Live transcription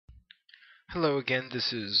Hello again,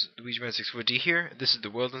 this is LuigiMan64D here. This is The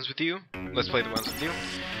World Ends With You. Let's play The World Ends With You.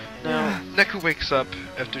 Now, Neku wakes up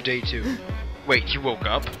after day 2. Wait, he woke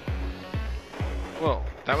up? Well,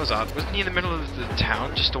 that was odd. Wasn't he in the middle of the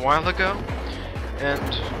town just a while ago? And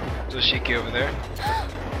there's Shiki over there.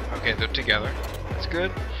 Okay, they're together. That's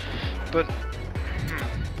good. But,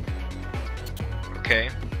 okay.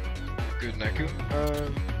 Good, Neku.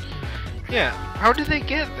 Yeah, how did they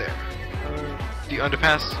get there? The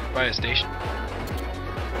underpass by a station?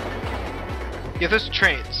 Yeah, there's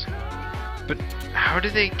trains. But how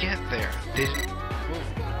did they get there? They didn't...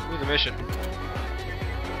 Ooh, the mission.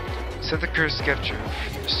 Set the cursed sculpture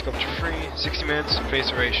free, 60 minutes,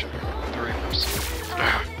 face erasure. The reapers.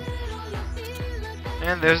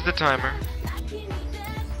 And there's the timer.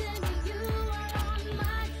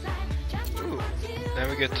 Ooh. Now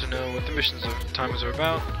we get to know what the missions or timers are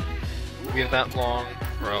about. We have that long,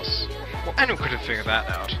 or else... Well, anyone could have figured that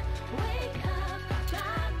out.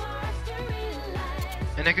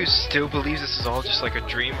 And Neku still believes this is all just like a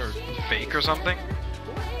dream or fake or something?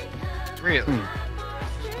 Really?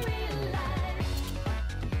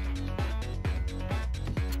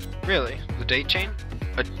 Really? The date chain?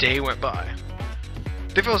 A day went by.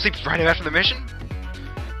 They fell asleep right after the mission?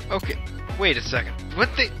 Okay, wait a second. What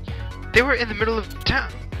they were in the middle of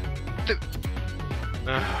town.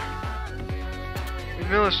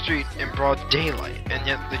 Miller Street in broad daylight, and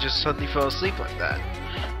yet they just suddenly fell asleep like that.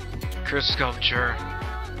 Cursed sculpture.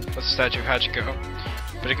 Let the statue of Hachiko.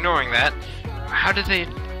 But ignoring that, how did they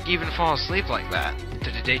even fall asleep like that?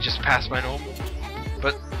 Did the day just pass by normal?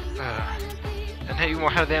 But, and hey,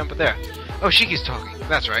 how did they end up there? Oh, Shiki's talking.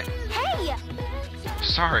 That's right. Hey!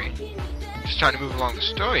 Sorry. Just trying to move along the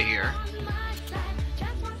story here.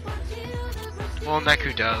 Well,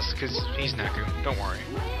 Neku does, because he's Neku. Don't worry.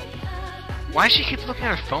 Why does she keep looking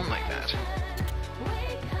at her phone like that?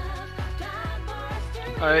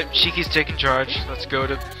 Alright, Shiki's taking charge. Let's go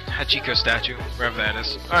to Hachiko statue, wherever that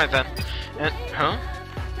is. Alright then. And, huh?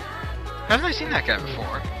 Haven't I seen that guy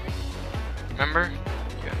before? Remember?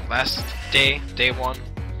 Yeah, last day, day 1.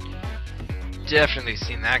 Definitely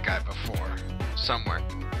seen that guy before. Somewhere.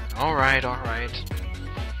 Alright, alright.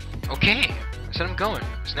 Okay, I said I'm going.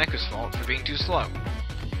 It's Neku's fault for being too slow.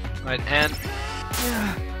 Alright, and...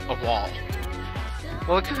 a wall.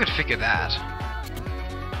 Well, I could figure that.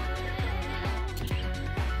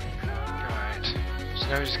 Alright. So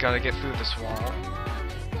now we just gotta get through this wall.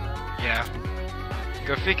 Yeah.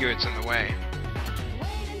 Go figure it's in the way.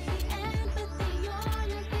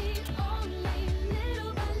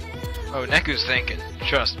 Oh, Neku's thinking.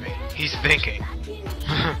 Trust me. He's thinking.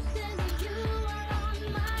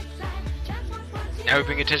 Now we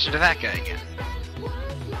bring attention to that guy again.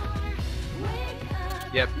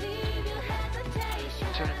 Yep.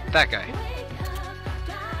 That guy.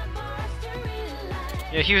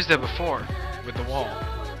 Yeah, he was there before, with the wall.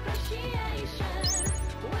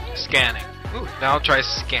 Scanning. Ooh, now I'll try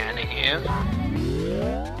scanning him.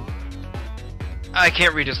 I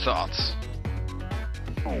can't read his thoughts.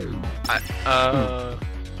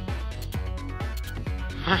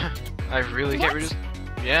 I really can't read his...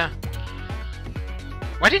 Yeah.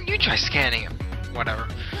 Why didn't you try scanning him? Whatever.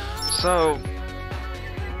 So...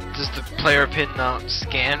 Does the player pin not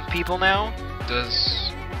scan people now?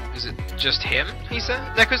 Is it just him, he said?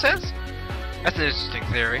 Neku says? That's an interesting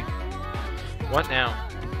theory. What now?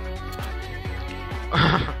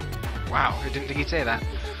 Wow, I didn't think he'd say that.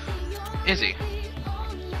 Is he?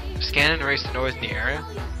 Scan and erase the noise in the area?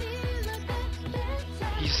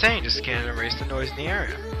 He's saying to scan and erase the noise in the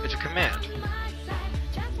area. It's a command.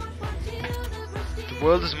 The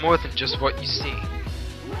world is more than just what you see.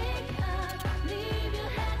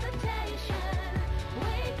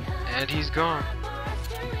 And he's gone.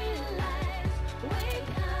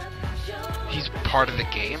 He's part of the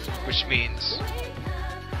game, which means...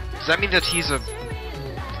 Does that mean that he's a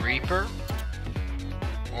Reaper?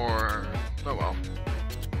 Or... Oh well.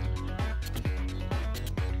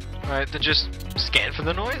 Alright, then just scan for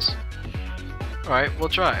the noise? Alright, we'll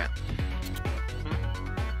try it.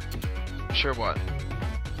 Sure what?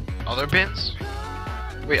 Other pins?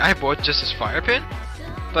 Wait, I bought just his fire pin?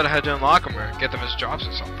 Thought I had to unlock them or get them as jobs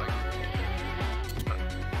or something.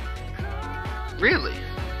 Really?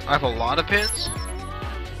 I have a lot of pins?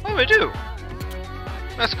 Oh, I do.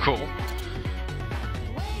 That's cool.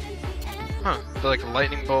 Huh. They're like a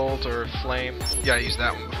lightning bolt or a flame. Yeah, I used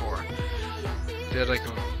that one before. They had like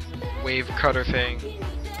a wave cutter thing,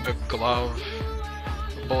 a glove,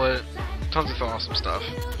 a bullet, tons of awesome stuff.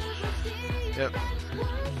 Yep.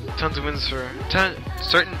 Tons of wins for...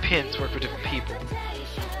 certain pins work for different people.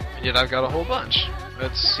 And yet I've got a whole bunch.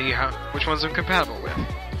 Let's see which ones I'm compatible with.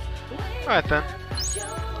 Alright then.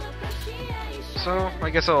 So, I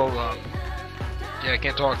guess I'll, yeah, I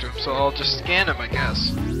can't talk to him, so I'll just scan him, I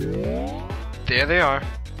guess. There they are.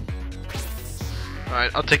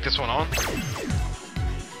 Alright, I'll take this one on.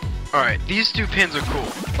 Alright, these two pins are cool.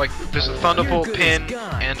 Like, there's a Thunderbolt pin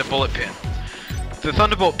and a Bullet pin. The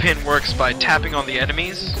Thunderbolt pin works by tapping on the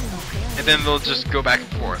enemies, and then they'll just go back and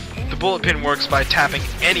forth. The Bullet pin works by tapping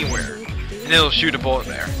anywhere, and it'll shoot a bullet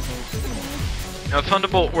there. Now,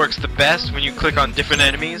 Thunderbolt works the best when you click on different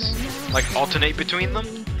enemies, like alternate between them,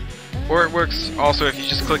 or it works also if you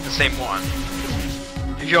just click the same one.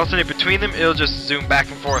 If you alternate between them, it'll just zoom back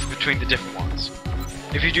and forth between the different ones.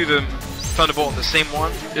 If you do the Thunderbolt in the same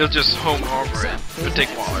one, it'll just home over it. It'll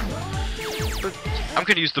take water. But I'm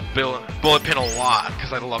gonna use the Bullet pin a lot,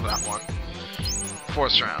 because I love that one.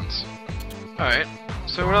 Force rounds. Alright,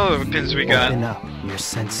 so what other pins we got? Open up your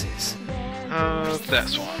senses.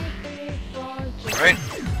 This one. Alright.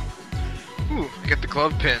 Ooh, I get the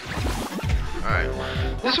glove pin.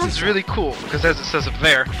 Alright. This one's really cool, because as it says up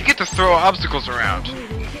there, you get to throw obstacles around.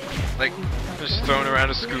 Like, just throwing around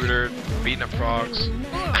a scooter, beating up frogs.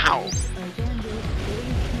 Ow!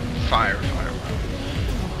 Fire.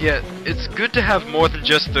 Yeah, it's good to have more than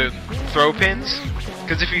just the throw pins,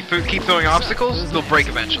 because if you keep throwing obstacles, they'll break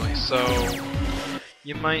eventually, so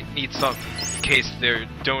you might need some in case they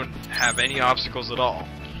don't have any obstacles at all.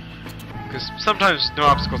 Because sometimes no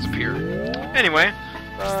obstacles appear. Anyway,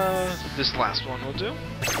 this last one will do.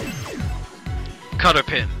 Cutter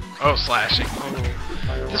pin. Oh, slashing.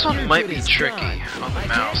 Oh. This one might be tricky on the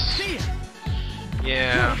mouse.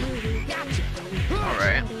 Yeah.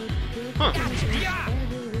 Alright. Huh.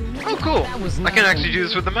 Oh, cool. I can actually do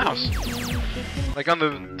this with the mouse. Like on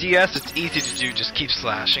the DS, it's easy to do, just keep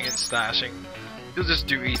slashing and slashing. You'll just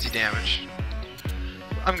do easy damage.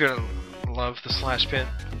 I'm gonna love the slash pin.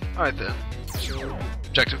 Alright then. So,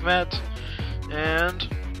 objective met. And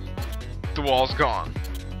the wall's gone.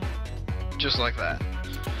 Just like that.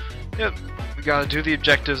 Yep. We gotta do the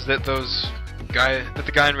objectives that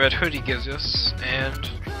the guy in red hoodie gives us, and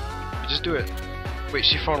we just do it. Wait,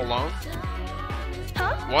 she fought alone?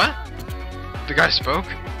 Huh? What? The guy spoke?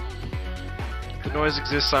 The noise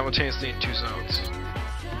exists simultaneously in two zones.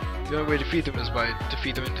 The only way to defeat them is by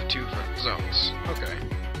defeat them into two zones. Okay.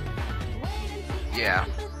 Yeah.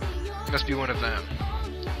 Must be one of them.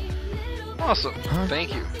 Awesome. Huh?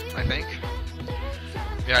 Thank you, I think.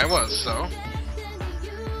 Yeah, I was, so.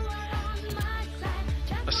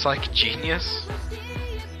 A psych genius?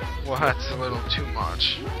 Well, that's a little too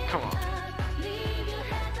much. Come on.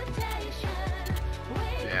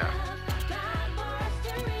 Yeah.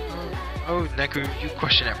 Oh, Neku, you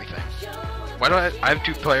question everything. Why do I have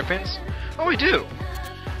 2 player pins? Oh, I do!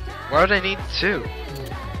 Why would I need 2?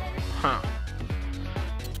 Huh.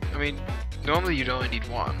 I mean, normally you'd only need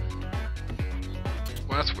 1.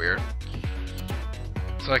 Well, that's weird.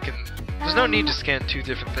 So I can... There's no need to scan 2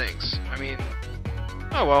 different things. I mean...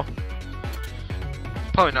 Oh well.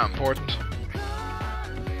 Probably not important.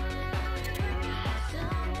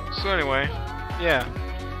 So anyway, yeah.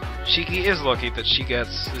 Shiki is lucky that she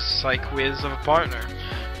gets this psych whiz of a partner.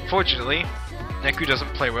 Unfortunately, Neku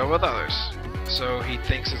doesn't play well with others. So he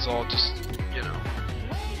thinks it's all just, you know,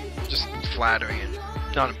 just flattery and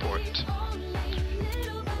not important.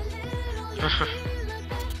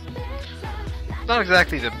 Not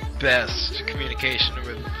exactly the best communication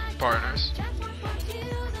with partners.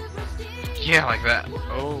 Yeah, like that.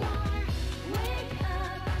 Oh.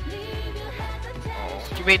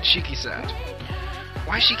 Oh, you made Shiki sad.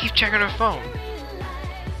 Why does she keep checking her phone?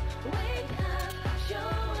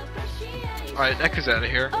 Alright, Neku's out of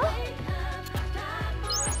here.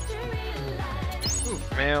 Ooh,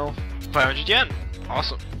 mail. 500 yen.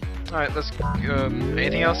 Awesome. Alright, let's...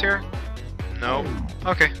 anything else here? No.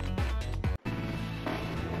 Okay.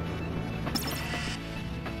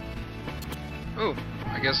 Ooh,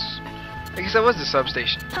 I guess that was the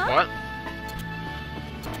substation. Huh? What?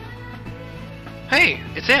 Hey,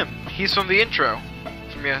 it's him. He's from the intro.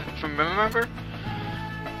 From remember?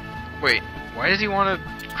 Wait, why does he want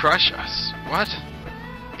to crush us? What?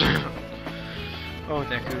 Oh,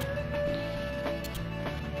 Neku.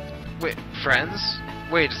 Wait, friends?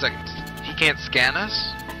 Wait a second. He can't scan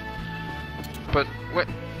us? But what?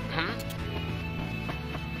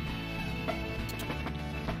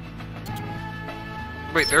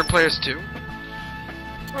 Wait, there are players too?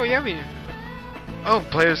 Oh yeah, oh,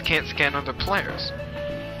 players can't scan other players.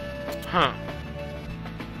 Huh.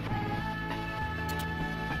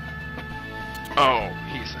 Oh,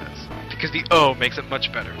 he says. Because the O makes it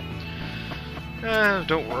much better.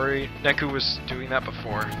 Don't worry. Neku was doing that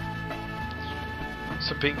before.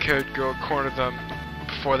 Some pink-haired girl cornered them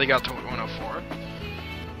before they got to 104.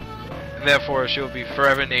 And therefore, she'll be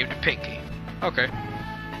forever named Pinky. Okay.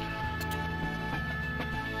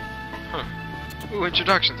 Huh. Ooh,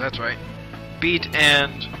 introductions, that's right. Beat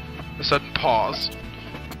and a sudden pause.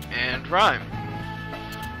 And rhyme.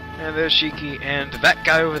 And there's Shiki, and that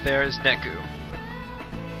guy over there is Neku.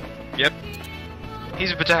 Yep.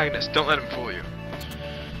 He's a protagonist, don't let him fool you.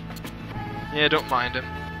 Yeah, don't mind him.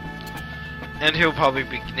 And he'll probably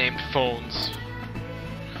be named Phones.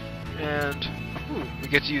 And, ooh, we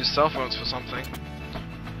get to use cell phones for something.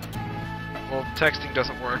 Well, texting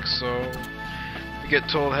doesn't work, so we get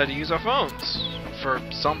told how to use our phones for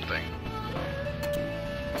something.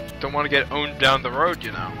 Don't want to get owned down the road,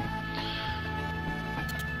 you know.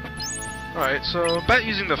 Alright, so about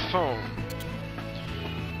using the phone.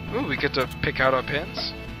 Ooh, we get to pick out our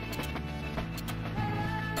pins.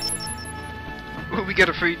 Ooh, we get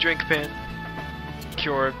a free drink pin.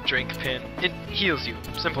 Cure drink pin. It heals you.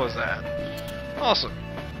 Simple as that. Awesome.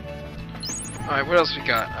 Alright, what else we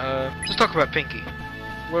got? Let's talk about Pinky.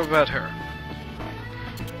 What about her?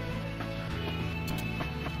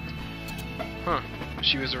 Huh.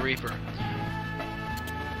 She was a Reaper.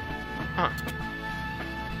 Huh.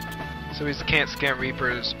 So we can't scan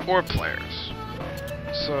Reapers or players.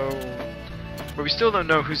 So... But we still don't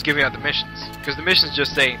know who's giving out the missions. Because the missions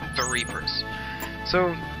just say the Reapers.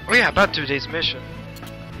 So... Oh yeah, about today's mission.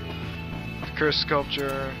 The Curse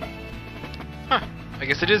Sculpture... Huh. I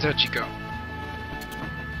guess it is Hachiko.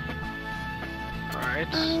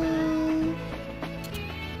 Alright.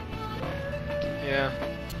 Yeah.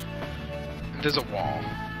 And there's a wall.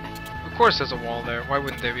 Of course there's a wall there. Why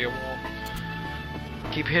wouldn't there be a wall?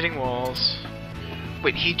 Keep hitting walls.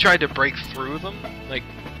 Wait, he tried to break through them? Like,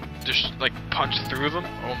 just, like, punch through them?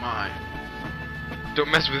 Oh my. Don't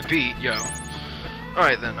mess with Beat, yo.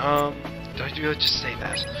 Alright then, did I really just say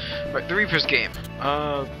that? Right, the Reaper's game.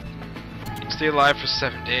 Stay alive for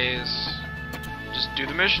 7 days. Just do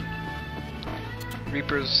the mission.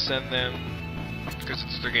 Reapers send them, because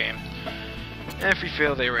it's their game. And if we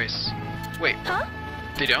fail, they erase. Wait, huh?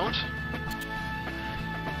 They don't?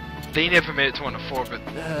 They never made it to 104, but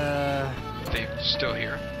they're still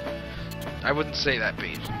here. I wouldn't say that,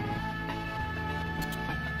 Beat.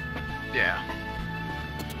 Yeah.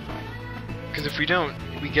 Because if we don't,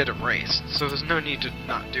 we get erased, so there's no need to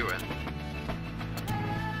not do it.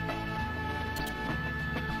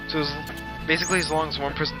 So basically, as long as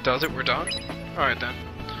one person does it, we're done? Alright then.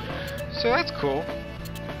 So that's cool.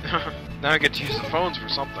 Now I get to use the phones for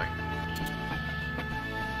something.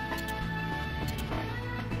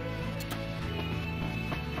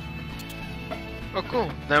 Oh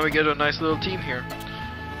cool, now we get a nice little team here.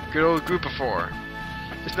 Good old group of 4.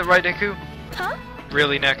 Isn't that right, Neku? Huh?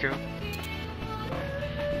 Really, Neku?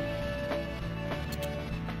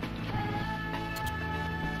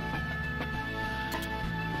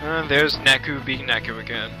 There's Neku being Neku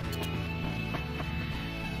again.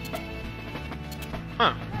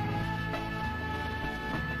 Huh.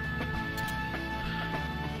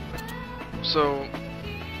 So,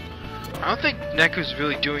 I don't think Neku's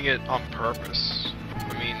really doing it on purpose.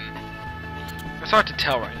 I mean, it's hard to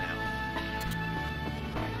tell right now.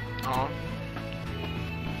 Aw.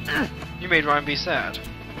 You made Ryan be sad.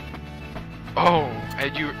 Oh,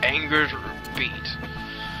 and you angered Beat.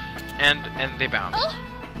 And they bounced.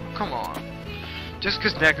 Come on. Just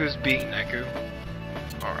because Neku's being Neku.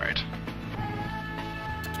 Alright.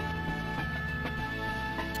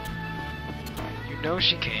 You know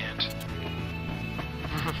she can't.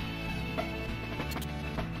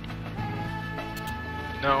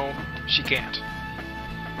 No, she can't.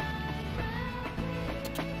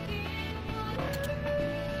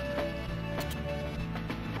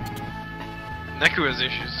 Neku has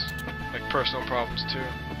issues. Like personal problems too.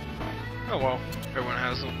 Oh well, everyone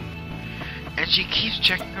has them. And she keeps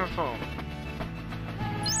checking her phone.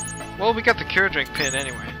 Well, we got the cure drink pin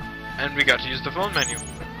anyway. And we got to use the phone menu.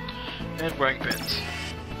 And wearing pins.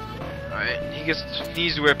 Alright, he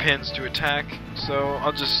needs to wear pins to attack, so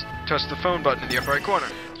I'll just touch the phone button in the upper right corner.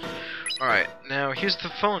 Alright, now here's the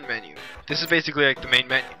phone menu. This is basically like the main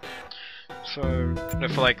menu. So,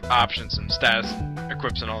 for like options and status,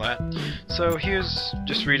 equips and all that. So here's,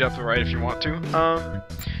 just read up the right if you want to.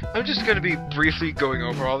 I'm just going to be briefly going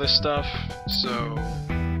over all this stuff. So,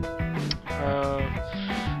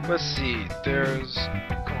 let's see. There's,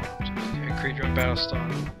 create your own battle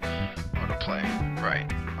style. Autoplay,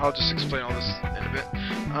 right. I'll just explain all this in a bit.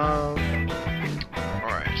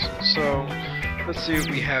 Alright, so let's see what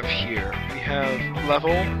we have here. We have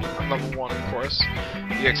level, I'm level 1 of course,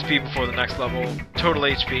 the XP before the next level, total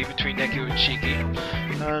HP between Neku and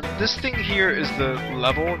Shiki. This thing here is the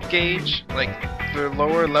level gauge, like the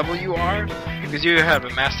lower level you are, because you have a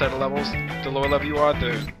mass set of levels, the lower level you are,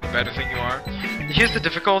 the better thing you are. Here's the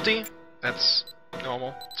difficulty, that's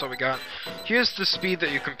normal, that's all we got. Here's the speed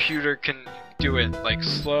that your computer can do it, like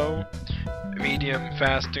slow, medium,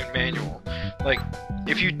 fast, and manual. Like,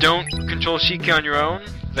 if you don't control Shiki on your own,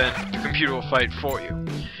 then the computer will fight for you.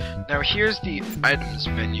 Now here's the items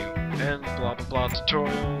menu, and blah blah blah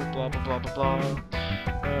tutorial, blah blah blah blah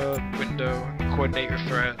blah, window, coordinate your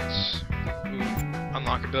threats,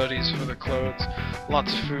 unlock abilities for the clothes,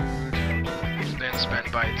 lots of food, then spend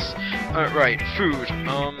bytes. Right, food.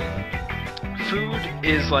 Food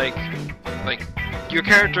is like your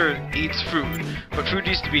character eats food, but food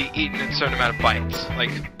needs to be eaten in a certain amount of bites.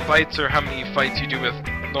 Like, bites are how many fights you do with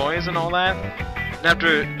noise and all that. And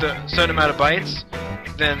after the certain amount of bites,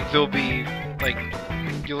 then there'll be, like,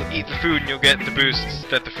 you'll eat the food and you'll get the boosts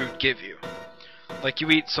that the food give you. Like, you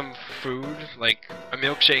eat some food, like a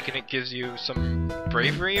milkshake, and it gives you some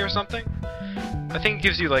bravery or something. I think it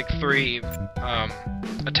gives you like 3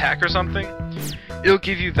 attack or something. It'll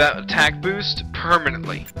give you that attack boost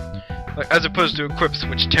permanently, like, as opposed to equips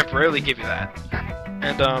which temporarily give you that.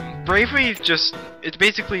 And bravery it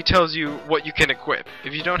basically tells you what you can equip.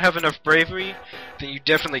 If you don't have enough bravery, then you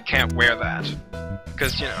definitely can't wear that,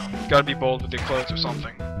 because you know, you gotta be bold with your clothes or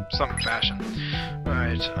something, some fashion.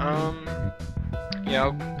 Alright,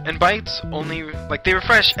 yeah, and bites only, like, they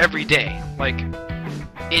refresh every day, like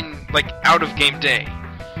out of game day.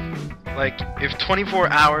 Like, if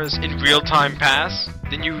 24 hours in real time pass,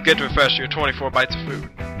 then you get to refresh your 24 bites of food.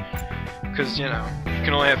 Because, you know, you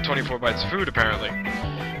can only have 24 bites of food, apparently.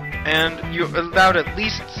 And you're allowed at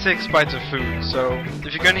least 6 bites of food, so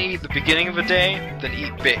if you're gonna eat the beginning of a day, then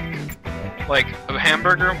eat big. Like, a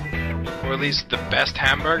hamburger, or at least the best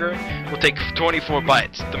hamburger, will take 24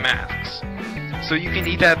 bites, the max. So you can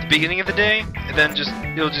eat that at the beginning of the day, and then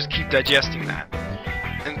you'll just keep digesting that.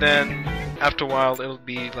 And then, after a while, it'll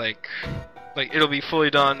be like it'll be fully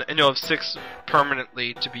done, and you'll have 6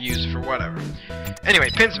 permanently to be used for whatever. Anyway,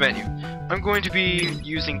 pins menu. I'm going to be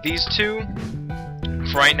using these 2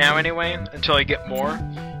 for right now anyway, until I get more,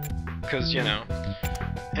 because, you know,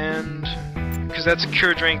 and because that's a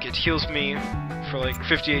cure drink, it heals me for like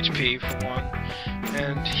 50 HP for one,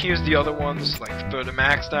 and here's the other ones, like they're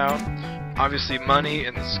maxed out, obviously money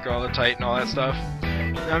and the Scarlet Tite and all that stuff.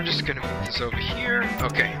 Now I'm just gonna move this over here.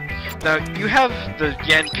 Okay. Now you have the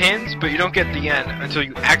yen pins, but you don't get the yen until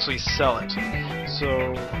you actually sell it.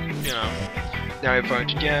 So, you know, now I have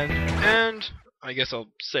 500 yen, and I guess I'll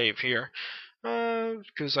save here,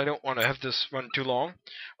 because I don't want to have this run too long.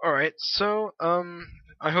 Alright, so,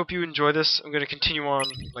 I hope you enjoy this. I'm going to continue on,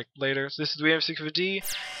 like, later. So this is the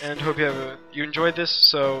WM650D, and hope you enjoyed this,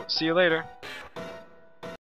 so see you later.